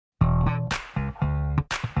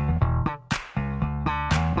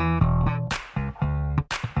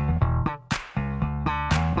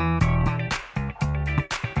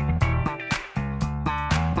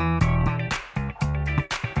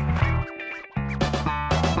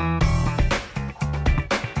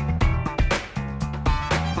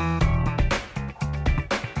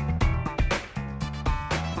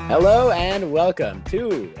Hello and welcome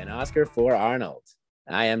to An Oscar for Arnold.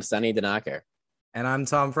 I am Sonny Danaker. And I'm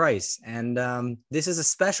Tom Price. And this is a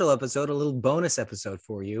special episode, a little bonus episode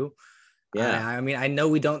for you. Yeah. I mean, I know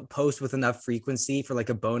we don't post with enough frequency for like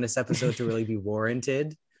a bonus episode to really be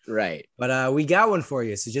warranted. Right. But we got one for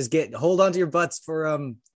you. So just hold on to your butts for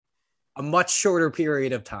a much shorter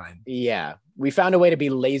period of time. Yeah. We found a way to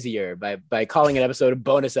be lazier by calling an episode a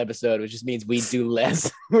bonus episode, which just means we do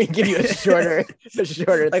less. We give you a shorter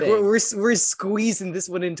like thing. we're squeezing this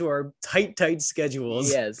one into our tight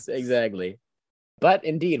schedules. Yes, exactly. But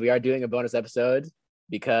indeed, we are doing a bonus episode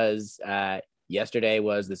because yesterday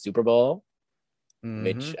was the Super Bowl,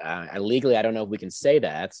 which legally I don't know if we can say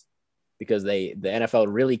that because the NFL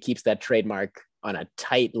really keeps that trademark on a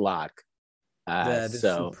tight lock. The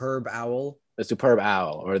superb owl. The superb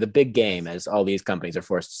owl, or the big game, as all these companies are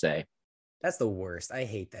forced to say. That's the worst. I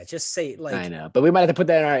hate that. Just say like I know, but we might have to put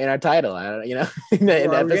that in our title. I don't, are we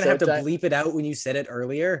gonna have to bleep it out when you said it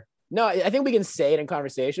earlier? No, I think we can say it in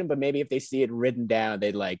conversation, but maybe if they see it written down,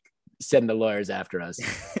 they'd like send the lawyers after us.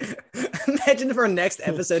 Imagine if our next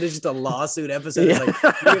episode is just a lawsuit episode. Yeah. It's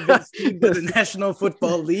like we have been sued by the National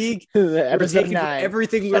Football League. Episode 9.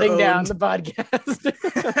 Everything shutting down the podcast.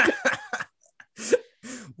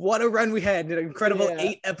 What a run we had! An incredible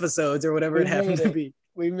 8 episodes or whatever it happened to be.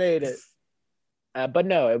 We made it. But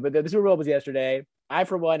no, the Super Bowl was yesterday. I,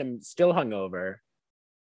 for one, am still hungover.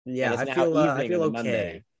 Yeah, I feel okay.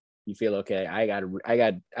 Monday. You feel okay?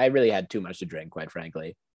 I really had too much to drink, quite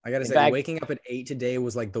frankly. I gotta say, waking up at 8 today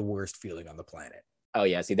was like the worst feeling on the planet. Oh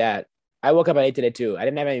yeah, see that. I woke up at 8 today too. I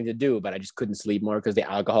didn't have anything to do, but I just couldn't sleep more because the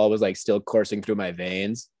alcohol was like still coursing through my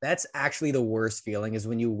veins. That's actually the worst feeling, is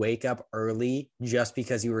when you wake up early just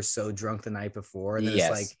because you were so drunk the night before. And then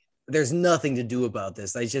it's like, there's nothing to do about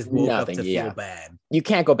this. I just woke up to feel bad. You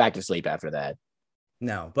can't go back to sleep after that.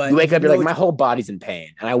 No, but you wake up, you're like, my whole body's in pain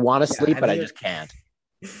and I want to sleep, but I just can't.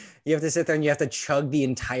 You have to sit there and you have to chug the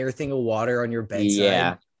entire thing of water on your bedside.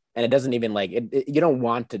 Yeah. And it doesn't even like it, you don't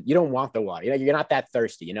want the water. You're not that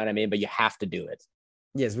thirsty, you know what I mean? But you have to do it.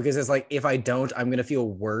 Yes, because it's like, if I don't, I'm gonna feel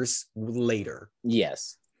worse later.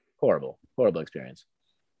 Yes. Horrible experience.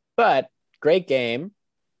 But great game.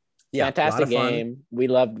 Yeah, fantastic game. We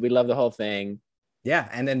loved the whole thing. Yeah,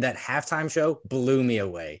 and then that halftime show blew me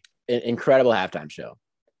away. Incredible halftime show.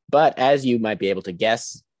 But as you might be able to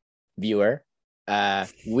guess, viewer,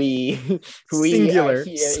 we singular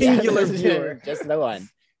viewer, just the one.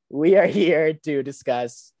 We are here to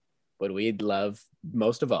discuss what we love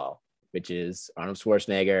most of all, which is Arnold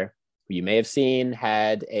Schwarzenegger, who you may have seen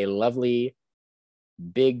had a lovely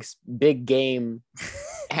big game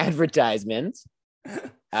advertisement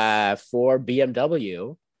for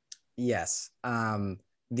BMW. Yes.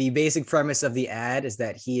 The basic premise of the ad is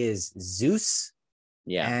that he is Zeus.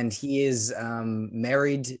 Yeah. And he is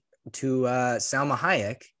married to Salma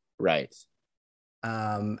Hayek. Right.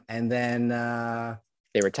 And then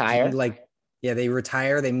they retire. They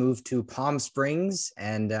retire. They move to Palm Springs,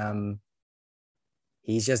 and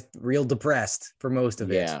he's just real depressed for most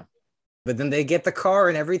of it. Yeah. But then they get the car,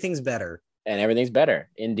 and everything's better. And everything's better,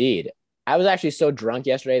 indeed. I was actually so drunk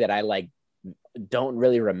yesterday that I don't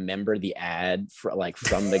really remember the ad from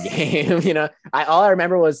the game. You know, all I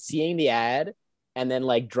remember was seeing the ad and then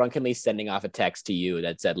drunkenly sending off a text to you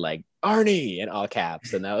that said Arnie in all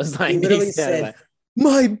caps, and that was he literally said,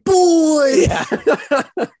 "My boy." Yeah.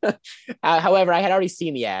 However, I had already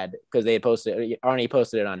seen the ad because Arnie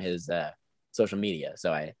posted it on his social media,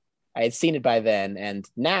 so I had seen it by then. And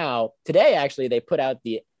now today, actually, they put out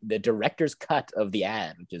the director's cut of the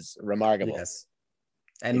ad, which is remarkable. Yes.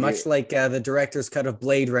 And much like the director's cut of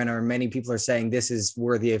Blade Runner, many people are saying this is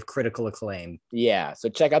worthy of critical acclaim. Yeah, so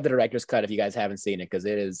check out the director's cut if you guys haven't seen it, because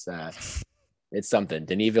it is it's something.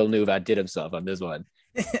 Denis Villeneuve outdid himself on this one.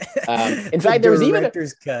 In fact, there was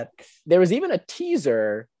even a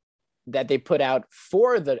teaser that they put out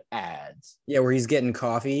for the ads. Yeah, where he's getting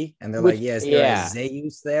coffee, and they're like, "Yes, there's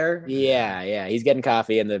Zeus there." Yeah, he's getting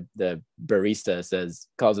coffee, and the barista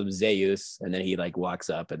calls him Zeus, and then he walks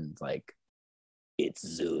up and it's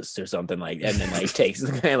Zeus or something and then takes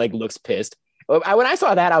the guy looks pissed. When I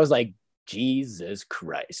saw that, I was like, Jesus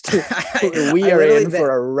Christ. We are in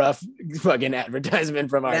for a rough fucking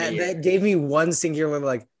advertisement from Arnie. That gave me one singular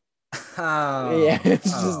oh. Yeah,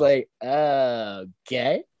 it's just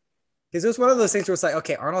okay. Because it was one of those things where it's like,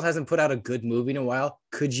 okay, Arnold hasn't put out a good movie in a while.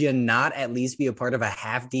 Could you not at least be a part of a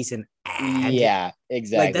half decent ad? Yeah,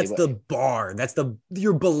 exactly. That's the bar.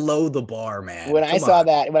 You're below the bar, man. When I saw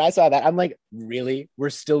that, I'm like, really? We're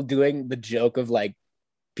still doing the joke of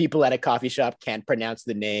people at a coffee shop can't pronounce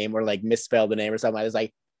the name or misspell the name or something. I was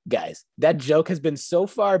like, guys, that joke has been so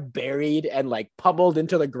far buried and like pummeled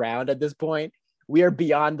into the ground at this point. We are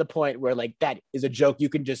beyond the point where like that is a joke you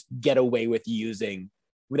can just get away with using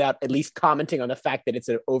without at least commenting on the fact that it's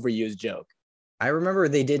an overused joke. I remember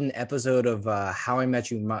they did an episode of How I Met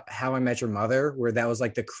Your Mother, where that was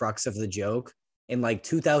like the crux of the joke in like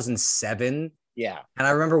 2007. Yeah. And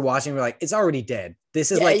I remember watching, we're like, it's already dead.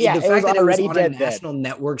 This is the fact that it was on a national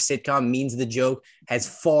network sitcom means the joke has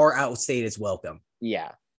far outstayed its welcome.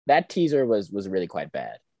 Yeah. That teaser was really quite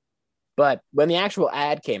bad. But when the actual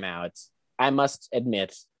ad came out, I must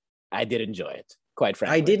admit, I did enjoy it, quite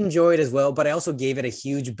frankly. I did enjoy it as well, but I also gave it a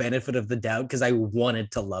huge benefit of the doubt because I wanted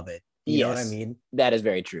to love it. You know what I mean? That is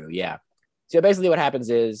very true. Yeah. So basically what happens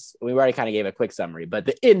is, we already kind of gave a quick summary, but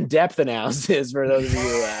the in-depth analysis for those of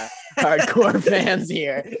you hardcore fans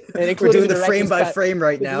here. We're doing the frame by frame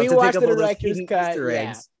right now. We watched the director's cut.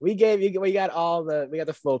 Yeah. We got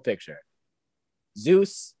the full picture.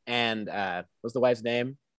 Zeus and what's the wife's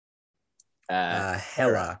name?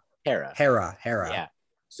 Hera. Yeah.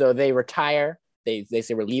 So they retire. They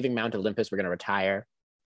say we're leaving Mount Olympus. We're going to retire.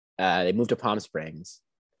 They moved to Palm Springs.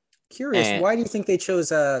 Curious, why do you think they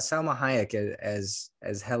chose Salma Hayek as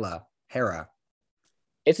Hera?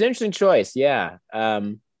 It's an interesting choice. Yeah.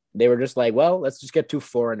 They were just like, well, let's just get two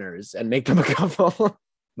foreigners and make them a couple.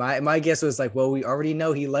 My guess was like, well, we already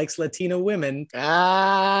know he likes Latino women.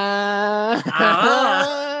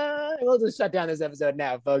 We'll just shut down this episode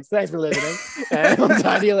now, folks. Thanks for listening. We'll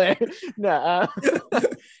talk to you later. No,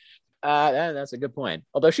 that's a good point.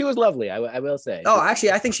 Although she was lovely, I will say. Oh,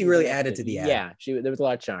 actually, I think she really added to the ad. Yeah, there was a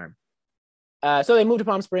lot of charm. So they moved to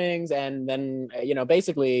Palm Springs, and then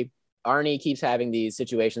basically Arnie keeps having these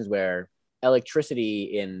situations where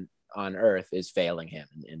electricity on Earth is failing him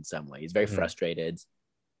in some way. He's very frustrated.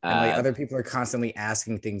 And like other people are constantly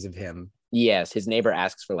asking things of him. Yes, his neighbor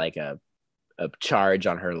asks for like a charge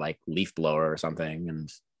on her like leaf blower or something, and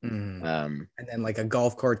then like a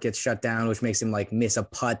golf court gets shut down, which makes him like miss a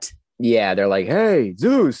putt. Yeah, they're like, "Hey,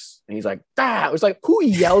 Zeus," and he's like, "Ah!" It was like, who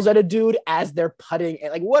yells at a dude as they're putting?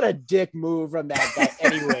 Like, what a dick move from that guy.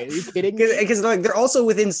 Anyway, are you kidding me? Because like they're also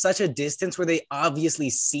within such a distance where they obviously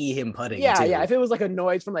see him putting. Yeah, too. yeah. If it was like a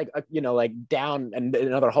noise from like like down and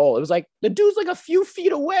another hole, it was like the dude's like a few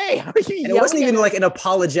feet away. How are you? And it wasn't even like an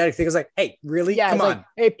apologetic thing. It was like, "Hey, really? Yeah, come on, like,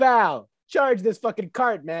 hey, pal, charge this fucking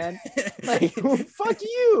cart, man." Like, fuck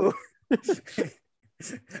you.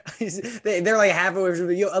 They're like halfway through,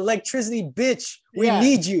 yo, electricity, bitch, we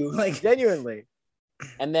need you, like genuinely.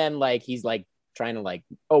 And then like he's like trying to like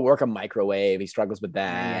work a microwave. He struggles with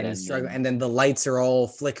that, and then the lights are all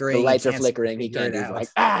flickering. The lights are flickering. He can't do like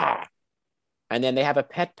And then they have a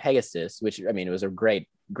pet Pegasus, which I mean, it was a great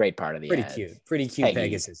part of the pretty ad. pretty cute Peggy.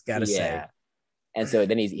 Pegasus, gotta say. And so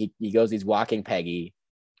then he goes, he's walking Peggy,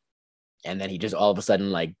 and then he just all of a sudden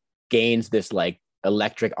like gains this like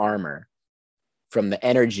electric armor from the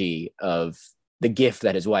energy of the gift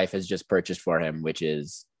that his wife has just purchased for him, which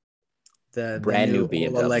is the brand new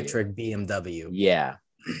BMW. Electric BMW. Yeah.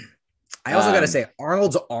 I also got to say,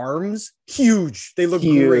 Arnold's arms, huge. They look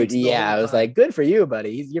great. Yeah, I was like, good for you,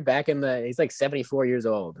 buddy. You're back he's like 74 years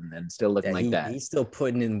old and then still looking like that. He's still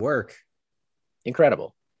putting in work.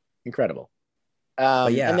 Incredible.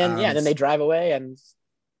 And then they drive away and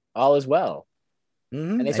all is well.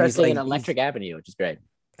 Mm-hmm. And they start singing Electric Avenue, which is great.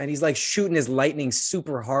 And he's like shooting his lightning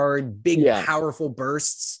super hard, big, powerful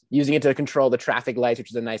bursts. Using it to control the traffic lights, which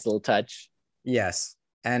is a nice little touch. Yes.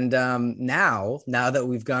 And now that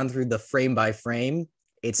we've gone through the frame by frame,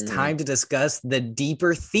 it's time to discuss the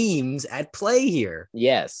deeper themes at play here.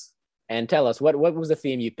 Yes. And tell us, what was the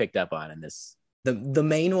theme you picked up on in this? The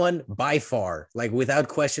main one, by far, like without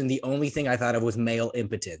question, the only thing I thought of was male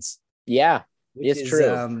impotence. Yeah, it's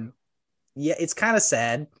true. It's kind of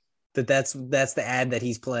sad that's the ad that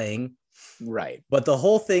he's playing. Right. But the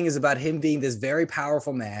whole thing is about him being this very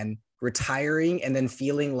powerful man, retiring, and then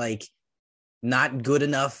feeling like not good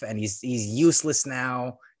enough, and he's useless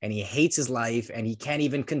now, and he hates his life, and he can't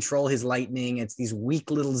even control his lightning. It's these weak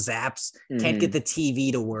little zaps, can't get the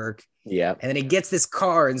TV to work. Yeah. And then he gets this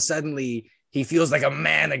car, and suddenly he feels like a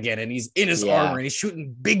man again, and he's in his armor, and he's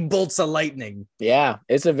shooting big bolts of lightning. Yeah,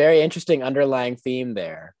 it's a very interesting underlying theme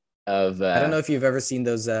there. I don't know if you've ever seen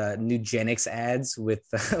those Nugenix ads with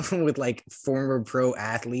with like former pro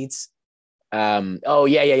athletes. Sure,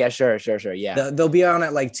 yeah. They'll be on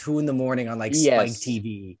at like 2 a.m. on like Spike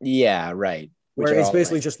TV. Yeah, right. Where it's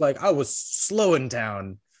basically just like, I was slow in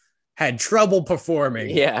town, had trouble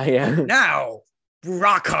performing. Yeah. Now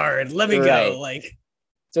rock hard. Let me go. Like,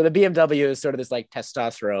 so the BMW is sort of this like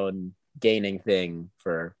testosterone gaining thing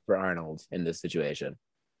for Arnold in this situation.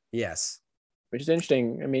 Yes. Which is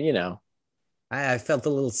interesting. I mean, I felt a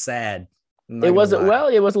little sad. I'm It not gonna wasn't lie. well.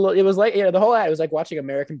 It was a little. It was like the whole. It was like watching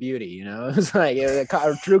American Beauty. You know, it was like it was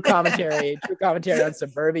a true commentary on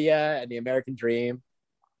suburbia and the American dream.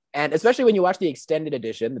 And especially when you watch the extended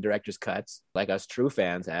edition, the director's cuts, like us true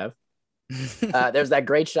fans have. There's that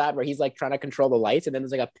great shot where he's like trying to control the lights, and then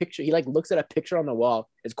there's like a picture. He like looks at a picture on the wall.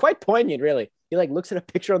 It's quite poignant, really. He like looks at a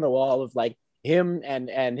picture on the wall of like him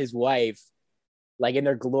and his wife, like in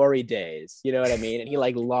their glory days. You know what I mean? And he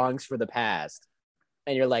like longs for the past.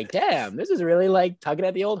 And you're like, damn, this is really like tugging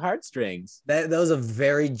at the old heartstrings. That was a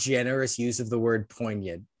very generous use of the word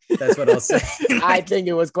poignant. That's what I'll say. I think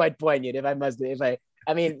it was quite poignant.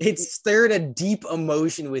 I mean, it stirred a deep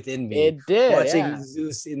emotion within me. It did. Watching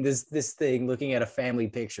Zeus in this thing, looking at a family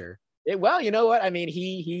picture. Well, you know what? I mean,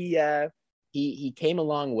 he came a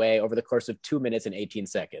long way over the course of 2 minutes and 18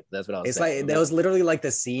 seconds. That's what I was It's saying. like that was literally like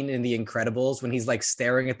the scene in The Incredibles when he's like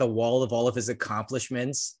staring at the wall of all of his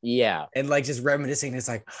accomplishments. Yeah. And like just reminiscing. It's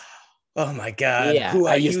like, oh my God. Yeah. Who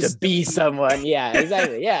I used to be someone. Yeah,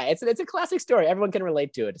 exactly. Yeah. It's a classic story. Everyone can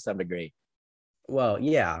relate to it to some degree. Well,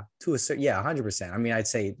 yeah, 100%. I mean, I'd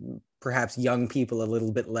say perhaps young people a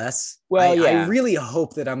little bit less. Well, I really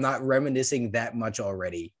hope that I'm not reminiscing that much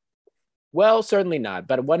already. Well, certainly not.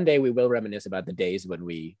 But one day we will reminisce about the days when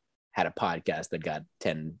we had a podcast that got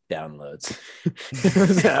 10 downloads.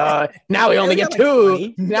 So now we only get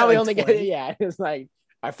 2. Now we only get, it's like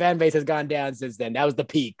our fan base has gone down since then. That was the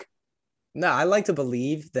peak. No, I like to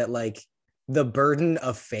believe that like the burden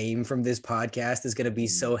of fame from this podcast is going to be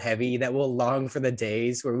so heavy that we'll long for the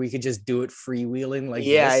days where we could just do it freewheeling like this.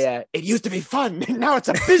 Yeah. It used to be fun. Now it's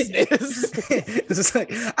a business. It's just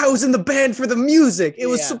like, I was in the band for the music. It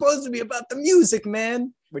was supposed to be about the music,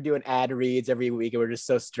 man. We're doing ad reads every week and we're just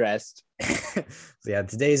so stressed. So yeah,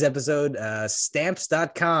 today's episode,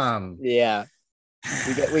 stamps.com. Yeah.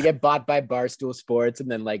 We get bought by Barstool Sports,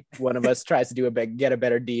 and then like one of us tries to get a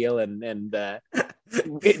better deal, and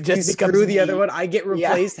it just screw the other one. I get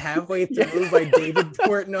replaced halfway through by David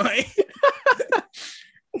Portnoy,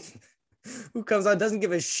 who comes on, doesn't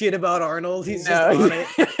give a shit about Arnold. He's just on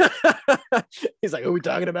it. He's like, "Who are we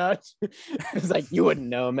talking about?" It's like, you wouldn't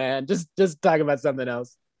know, man. Just talk about something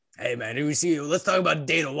else. Hey, man, who we see you? Let's talk about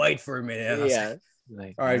Dana White for a minute. Yeah.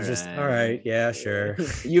 Like, all right, yeah, sure.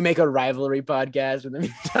 You make a rivalry podcast in the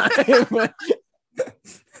meantime.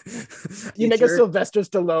 You make a Sylvester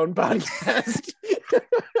Stallone podcast.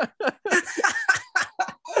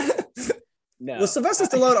 No. Well, Sylvester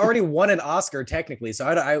Stallone already won an Oscar technically, so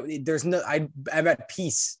I'm at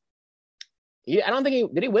peace. I don't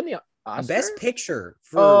think did he win the Oscar? Best Picture.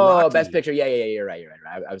 Rocky. Best Picture. Yeah. You're right.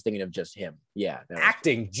 I was thinking of just him. Yeah.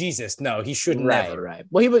 Acting. Jesus, no, he should never. Right.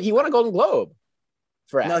 Well, he won a Golden Globe.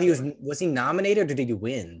 No, was he nominated or did he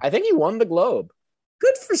win? I think he won the Globe.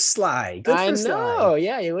 Good for Sly. I know.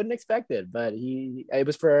 Yeah, you wouldn't expect it, but it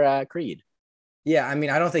was for Creed. Yeah, I mean,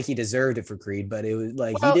 I don't think he deserved it for Creed, but it was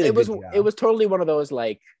like he did a good job. It was totally one of those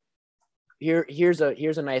like, here's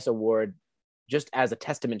a nice award, just as a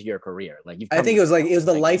testament to your career. Like I think it was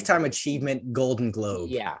the Lifetime Achievement Golden Globe.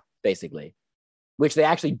 Yeah, basically, which they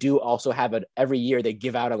actually do also have it every year. They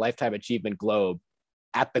give out a Lifetime Achievement Globe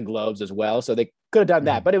at the Globes as well, so they could have done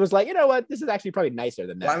that, but it was like, you know what, this is actually probably nicer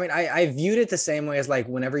than that. Well, I mean, I viewed it the same way as like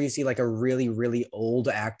whenever you see like a really, really old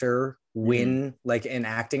actor win like an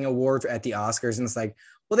acting award at the Oscars, and it's like,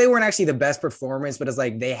 well, they weren't actually the best performance, but it's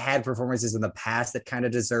like they had performances in the past that kind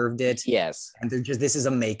of deserved it. Yes. And this is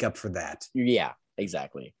a makeup for that. Yeah,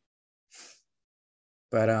 exactly.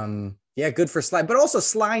 But yeah, good for Sly. But also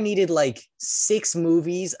Sly needed like 6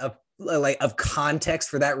 movies of context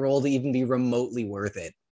for that role to even be remotely worth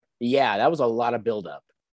it. Yeah, that was a lot of buildup.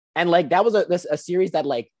 And like that was a series that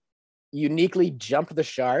like uniquely jumped the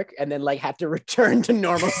shark and then like had to return to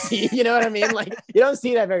normalcy. You know what I mean? Like you don't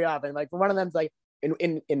see that very often. Like for one of them, it's like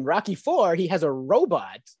in Rocky 4, he has a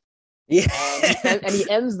robot. Yeah. And he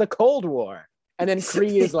ends the Cold War. And then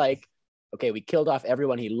Creed is like, okay, we killed off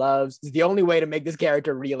everyone he loves. It's the only way to make this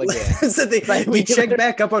character real again. So we check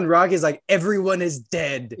back up on Rocky. Is like, everyone is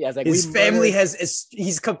dead. Yeah, it's like, his family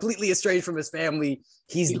he's completely estranged from his family.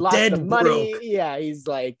 He's dead broke. Yeah, he's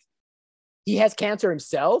like, he has cancer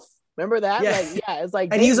himself. Remember that? Yeah. Like, yeah, it's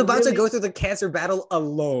like, and he was about to go through the cancer battle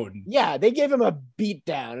alone. Yeah, they gave him a beat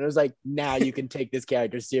down. And it was like, now you can take this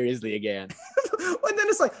character seriously again. And then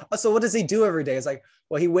it's like, so what does he do every day? It's like,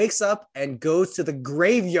 well, he wakes up and goes to the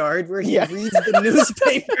graveyard where he reads the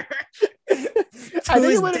newspaper to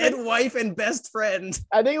his dead wife and best friend.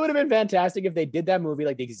 I think it would have been fantastic if they did that movie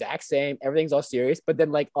like the exact same. Everything's all serious, but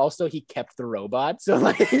then like also he kept the robot. So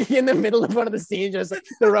like in the middle of one of the scenes, just like,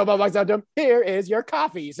 the robot walks out to him. Here is your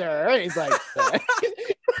coffee, sir. And he's like,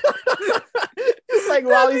 like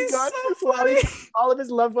while he's gone, so While funny. all of his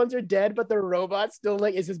loved ones are dead, but the robot still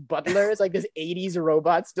like is his butler. It's like this 80s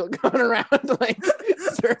robot still going around like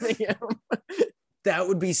serving him. That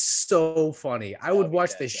would be so funny. I would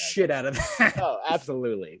watch the shit out of that. Oh,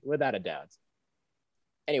 absolutely. Without a doubt.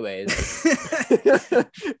 Anyways,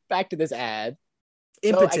 back to this ad.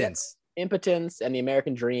 Impotence. Impotence and the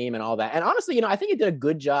American dream and all that. And honestly, I think it did a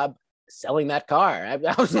good job selling that car. I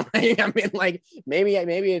was like,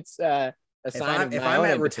 maybe it's a sign of if my I'm own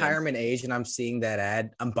at impotence. retirement age and I'm seeing that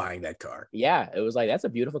ad, I'm buying that car. Yeah, it was like, that's a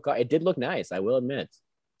beautiful car. It did look nice, I will admit.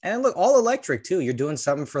 And look, all electric too. You're doing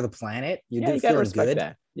something for the planet. You gotta respect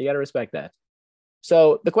that. You gotta respect that.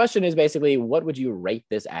 So the question is basically, what would you rate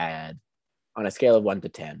this ad on a scale of 1 to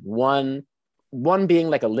 10? One being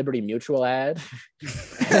like a Liberty Mutual ad,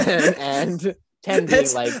 and 10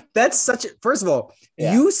 being like that's such. First of all,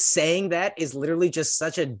 Yeah. you saying that is literally just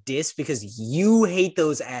such a diss because you hate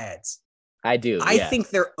those ads. I do. I think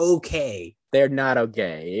they're okay. They're not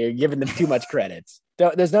okay. You're giving them too much credit.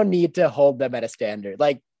 There's no need to hold them at a standard.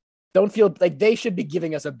 Like, don't feel like they should be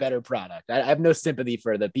giving us a better product. I have no sympathy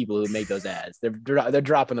for the people who make those ads. They're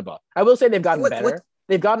dropping the ball. I will say they've gotten better.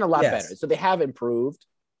 They've gotten a lot better. So they have improved.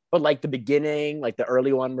 But like the beginning, like the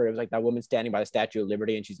early one where it was like that woman standing by the Statue of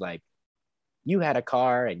Liberty and she's like, you had a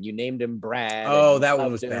car and you named him Brad. Oh, that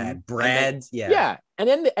one was bad. Brad. Yeah. And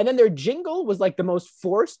then their jingle was like the most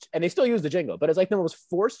forced, and they still use the jingle, but it's like the most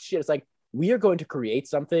forced shit. It's like, we are going to create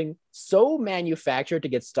something so manufactured to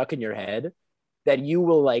get stuck in your head that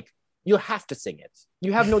you'll have to sing it.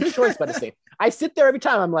 You have no choice but to sing. I sit there every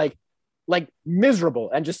time. I'm like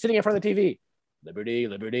miserable and just sitting in front of the TV. Liberty,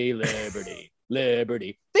 liberty, liberty,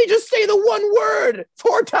 liberty. They just say the one word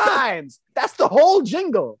 4 times. That's the whole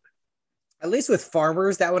jingle. At least with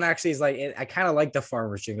farmers, that one actually is like, I kind of like the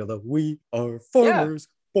farmers jingle. The we are farmers.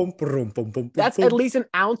 Yeah. Bum, bum, bum, bum, that's bum. At least an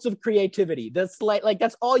ounce of creativity. That's like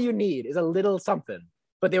that's all you need is a little something.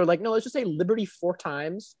 But they were like, no, let's just say liberty 4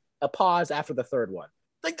 times, a pause after the third one.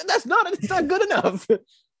 Like it's not good enough.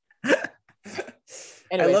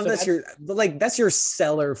 Anyway, I love that's your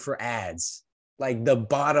seller for ads, like the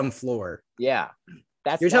bottom floor. Yeah,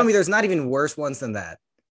 you're telling me there's not even worse ones than that.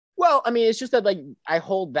 Well, I mean, it's just that like I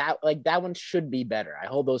hold that that one should be better. I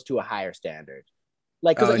hold those to a higher standard.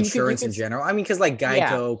 Like insurance in general. I mean, because like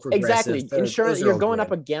Geico, yeah, exactly. Insurance, you're going good.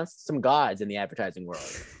 up against some gods in the advertising world.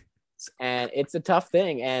 And it's a tough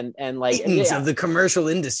thing, and like Titans of the commercial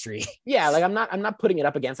industry. Yeah, like I'm not putting it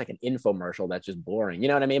up against like an infomercial that's just boring. You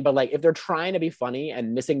know what I mean? But like if they're trying to be funny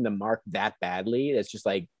and missing the mark that badly, it's just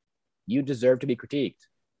like you deserve to be critiqued.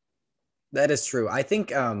 That is true. I think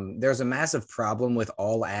there's a massive problem with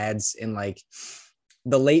all ads in like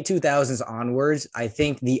the late 2000s onwards. I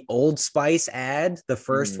think the Old Spice ad, the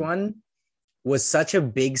first one, was such a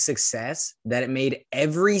big success that it made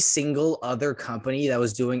every single other company that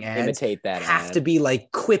was doing ads imitate that have to be like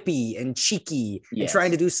quippy and cheeky and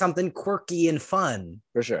trying to do something quirky and fun.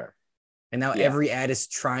 For sure. And now every ad is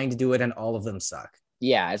trying to do it and all of them suck.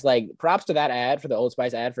 Yeah, it's like props to that ad for the Old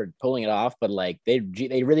Spice ad for pulling it off, but like they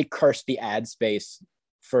really cursed the ad space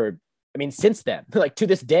for, I mean, since then, like to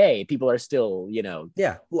this day, people are still,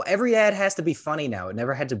 Yeah. Well, every ad has to be funny now. It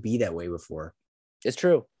never had to be that way before. It's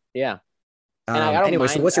true. Yeah. Anyway,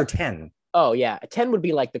 so what's your 10? Oh, yeah. A 10 would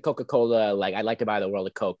be like the Coca-Cola, like I'd like to buy the world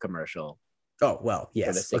a Coke commercial. Oh, well,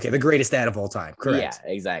 yes. Okay, the greatest ad of all time. Correct.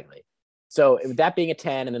 Yeah, exactly. So that being a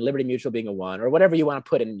 10 and then Liberty Mutual being a 1, or whatever you want to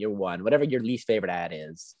put in your 1, whatever your least favorite ad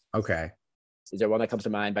is. Okay. Is there one that comes to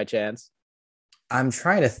mind by chance? I'm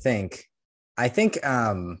trying to think. I think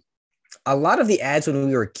a lot of the ads when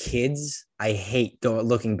we were kids, I hate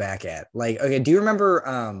looking back at. Like, okay, do you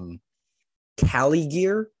remember Cali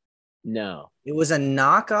Gear? No. It was a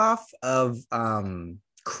knockoff of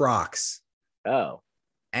Crocs. Oh.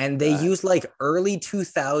 And they used like early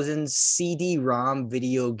 2000s CD-ROM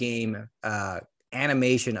video game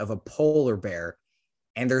animation of a polar bear.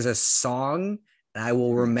 And there's a song, and I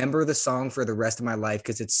will remember the song for the rest of my life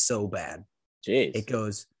because it's so bad. Jeez. It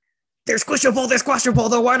goes, they're squishable, they're squashable,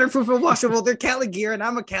 they're waterproof and washable, they're Cali Gear, and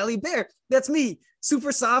I'm a Cali bear. That's me.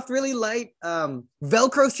 Super soft, really light.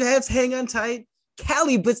 Velcro straps hang on tight.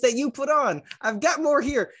 Cali boots that you put on. I've got more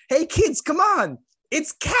here. Hey, kids, come on.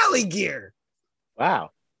 It's Cali Gear.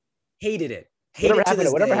 Wow. Hated it.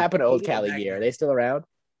 Whatever happened to old Cali Gear? Are they still around?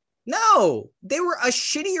 No, they were a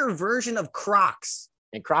shittier version of Crocs.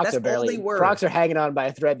 And Crocs Crocs are hanging on by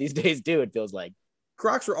a thread these days, too. It feels like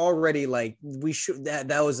Crocs were already like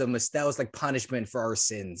that was like punishment for our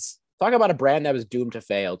sins. Talk about a brand that was doomed to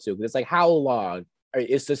fail too. Because it's like, how long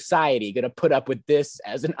is society gonna put up with this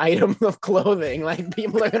as an item of clothing? Like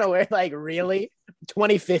people are gonna wear, like, really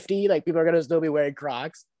 2050, like people are gonna still be wearing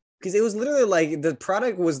Crocs. Because it was literally like the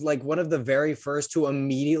product was like one of the very first to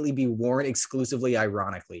immediately be worn exclusively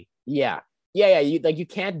ironically. Yeah. Yeah. You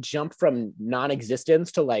can't jump from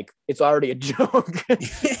non-existence to like it's already a joke.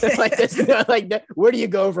 Like this, where do you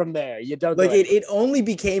go from there? You don't like it only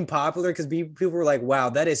became popular because people were like, wow,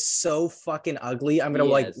 that is so fucking ugly. I'm gonna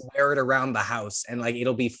like wear it around the house and like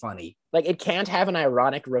it'll be funny. Like it can't have an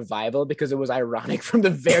ironic revival because it was ironic from the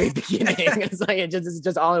very beginning. It's like it's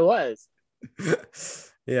just all it was.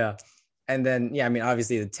 Yeah. And then I mean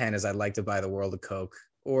obviously the 10 is I'd like to buy the world of Coke.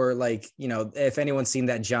 Or like, if anyone's seen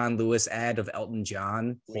that John Lewis ad of Elton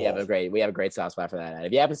John, we have a great soft spot for that ad.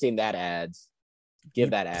 If you haven't seen that ad,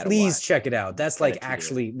 give that ad. Please check it out. That's like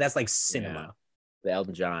that's like cinema. Yeah. The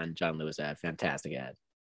Elton John Lewis ad, fantastic ad.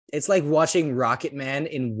 It's like watching Rocket Man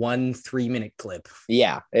in 1 3-minute clip.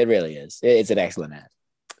 Yeah, it really is. It's an excellent ad.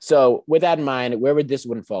 So with that in mind, where would this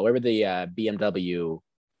one fall? Where would the BMW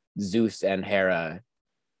Zeus and Hera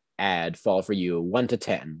ad fall for you? 1 to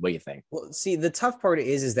 10. What do you think? Well, see, the tough part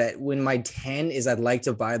is that when my 10 is I'd like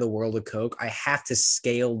to buy the world of Coke, I have to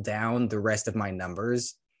scale down the rest of my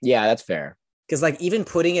numbers. Yeah, that's fair. Because like even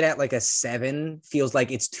putting it at like a 7 feels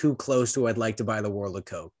like it's too close to I'd like to buy the world of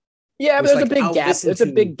Coke. Yeah, but there's like, a big gap. There's a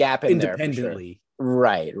big gap in there. Independently. Sure.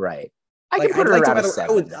 Right. I can put it around a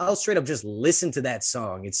 7. I'll straight up just listen to that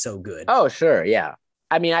song. It's so good. Oh, sure. Yeah.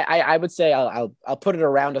 I mean, I would say I'll put it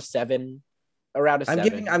around a 7. Around a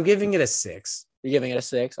 7. I'm giving it a 6. You're giving it a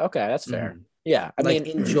 6? Okay, that's fair. Mm-hmm. Yeah. I mean,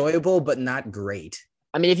 enjoyable, but not great.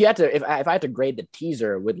 I mean, if I had to grade the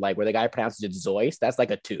teaser with like where the guy pronounces it Zeus, that's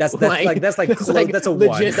like a 2. That's a legit, 1. That's like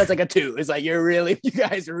a 2. It's like you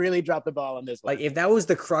guys really dropped the ball on this one. Like if that was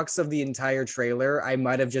the crux of the entire trailer, I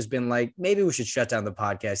might have just been like, maybe we should shut down the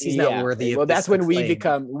podcast. He's not worthy. Well, that's when we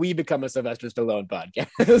become a Sylvester Stallone podcast.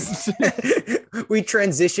 We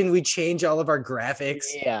transition. We change all of our graphics.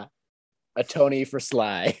 Yeah, a Tony for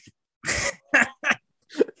Sly.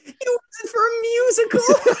 It wasn't for a musical.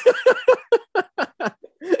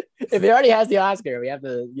 If he already has the Oscar, we have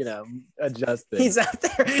to, adjust it. He's out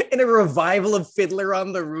there in a revival of Fiddler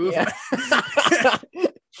on the Roof. Yeah.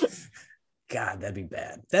 God, that'd be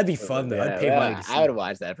bad. That'd be fun though. I'd pay money to see I would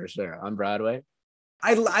watch that for sure on Broadway.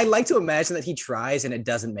 I like to imagine that he tries and it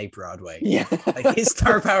doesn't make Broadway. Yeah, like his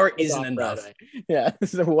star power isn't enough. Broadway. Yeah,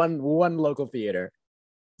 this is one local theater.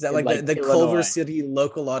 Is that like the Culver City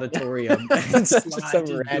local auditorium? And Sly just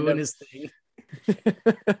doing his thing.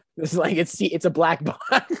 It's like it's a black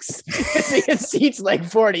box. It seats like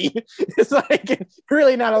 40. It's like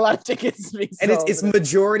really not a lot of tickets being sold. And it's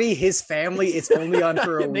majority his family. It's only on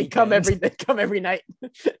for a weekend. They come every night.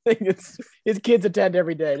 His kids attend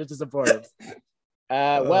every day just to support him.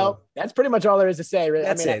 Well, that's pretty much all there is to say. Really.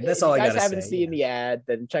 That's it. That's all I got to say. If you guys haven't seen the ad,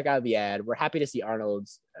 then check out the ad. We're happy to see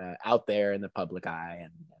Arnold's out there in the public eye,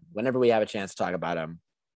 and whenever we have a chance to talk about him,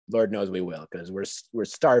 Lord knows we will, because we're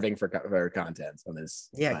starving for content on this.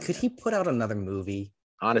 Yeah, could he put out another movie?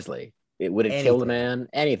 Honestly, it would have killed a man.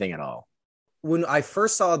 Anything at all. When I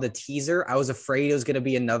first saw the teaser, I was afraid it was going to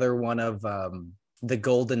be another one of the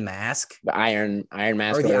Golden Mask, the Iron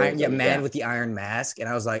Mask, or the Man with the Iron Mask, and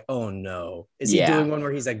I was like, oh no, is he doing one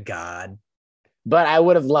where he's a god? But I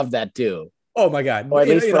would have loved that too. Oh my god! Or at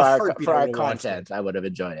least for our content, I would have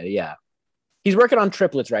enjoyed it. Yeah. He's working on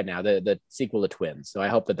Triplets right now, the sequel to Twins. So I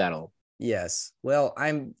hope that'll. Yes. Well,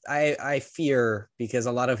 I fear because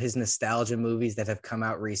a lot of his nostalgia movies that have come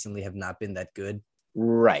out recently have not been that good.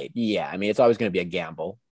 Right. Yeah. I mean, it's always going to be a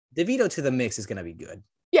gamble. DeVito to the mix is going to be good.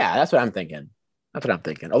 Yeah, that's what I'm thinking.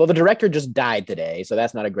 Although the director just died today, so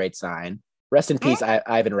that's not a great sign. Rest in peace,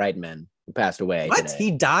 Ivan Reitman, who passed away. What? Today.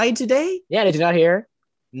 He died today? Yeah. Did you not hear?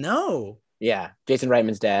 No. Yeah, Jason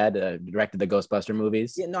Reitman's dad directed the Ghostbuster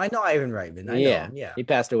movies. Yeah, no, I know Ivan Reitman. I know him. Yeah, he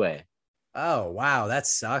passed away. Oh wow, that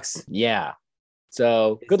sucks. Yeah,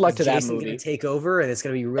 so good luck to that movie. Gonna take over, and it's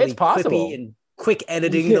gonna be really quippy and quick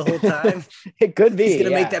editing the whole time. It could be. He's gonna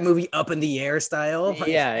make that movie up in the air style.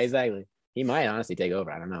 Yeah, exactly. He might honestly take over.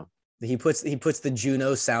 I don't know. He puts the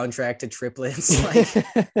Juno soundtrack to Triplets.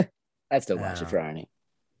 I'd still watch it for Arnie.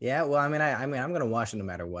 Yeah, well, I mean, I'm gonna watch it no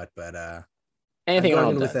matter what, but anything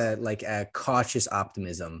I'm going with a cautious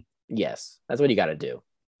optimism. Yes, that's what you got to do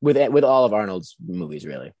with all of Arnold's movies,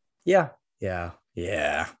 really. Yeah.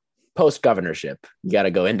 Post governorship, you got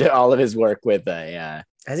to go into all of his work with a.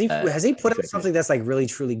 Has he put out something that's like really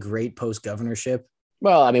truly great post governorship?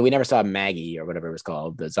 Well, I mean, we never saw Maggie or whatever it was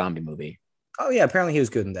called, the zombie movie. Oh yeah, apparently he was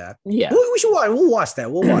good in that. Yeah, we should watch. We'll watch that.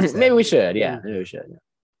 Maybe we should. Yeah, maybe we should. Yeah.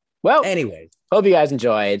 Well, anyway, hope you guys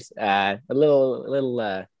enjoyed a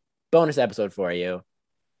little bonus episode for you,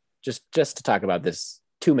 just to talk about this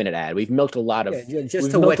 2-minute ad. We've milked a lot of just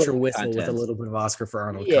we've to milked wet a your lot of whistle with a content. little bit of Oscar for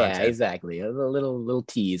Arnold Yeah, content. exactly. A little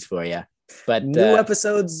tease for you. But New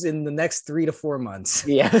episodes in the next 3 to 4 months.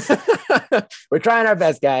 Yeah, we're trying our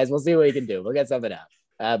best, guys. We'll see what we can do. We'll get something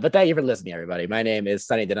out. But thank you for listening, everybody. My name is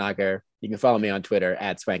Sunny Denocker. You can follow me on Twitter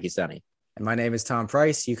at SwankySunny. And my name is Tom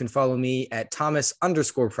Price. You can follow me at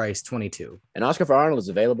Thomas_Price22. And Oscar for Arnold is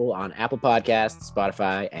available on Apple Podcasts,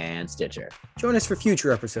 Spotify, and Stitcher. Join us for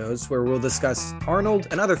future episodes where we'll discuss Arnold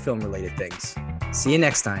and other film-related things. See you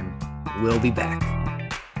next time. We'll be back.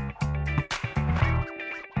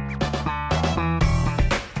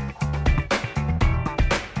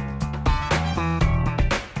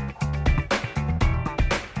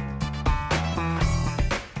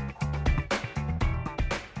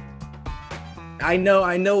 I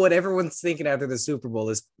know what everyone's thinking after the Super Bowl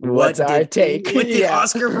is What's our take? What did Yeah.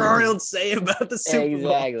 Oscar for Arnold say about the Super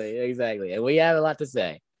Bowl? Exactly. And we have a lot to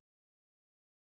say.